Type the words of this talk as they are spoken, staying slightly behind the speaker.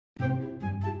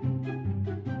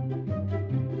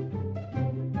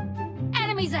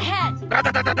Enemies ahead!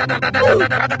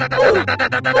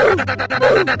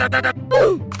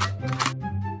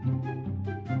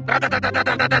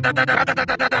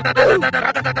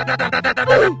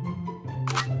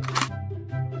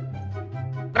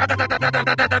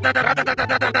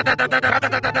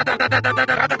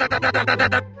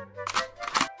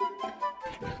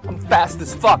 I'm fast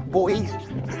as fuck, boy.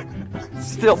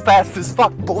 Still fast as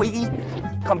fuck, boy.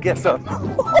 Come get some.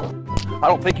 I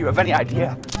don't think you have any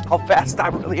idea how fast I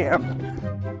really am.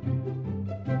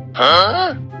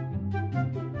 Huh?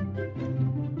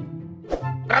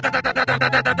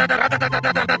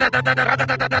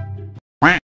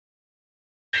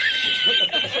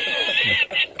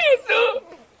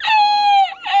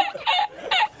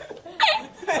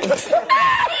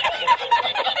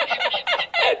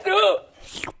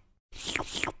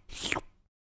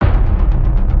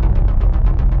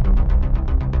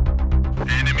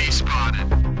 Enemy spotted.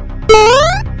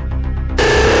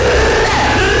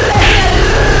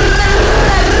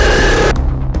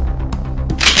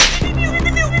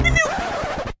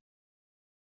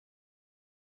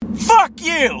 Fuck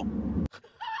you!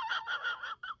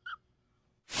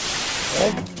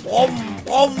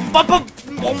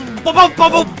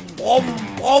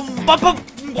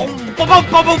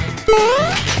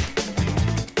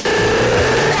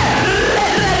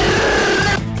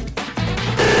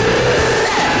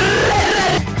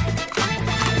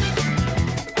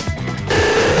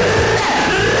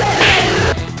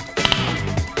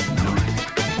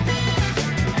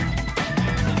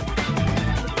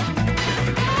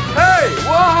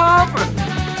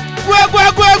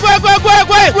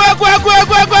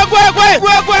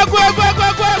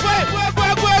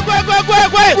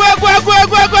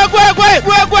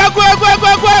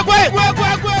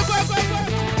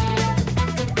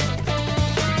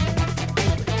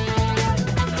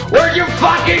 Where'd you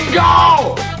fucking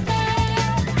go?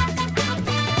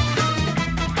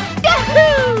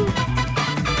 Yahoo!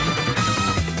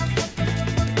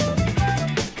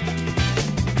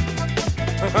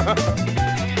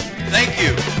 Thank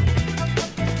you.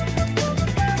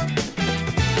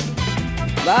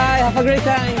 Bye, have a great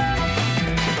time.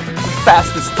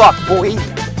 Fast as fuck, boy.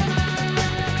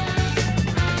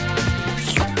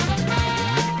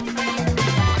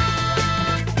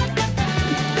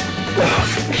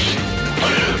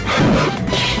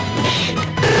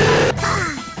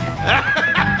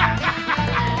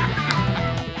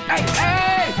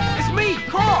 Hey, it's me,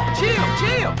 Carl.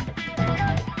 Chill.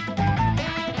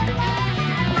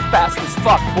 Fast as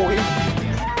fuck, boy.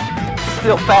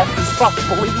 Still fast as fuck,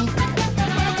 boy.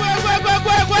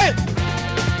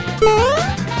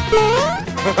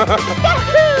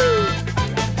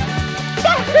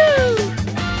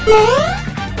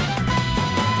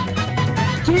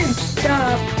 Dude,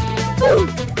 stop!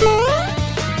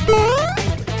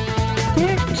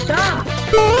 Dude,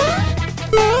 stop!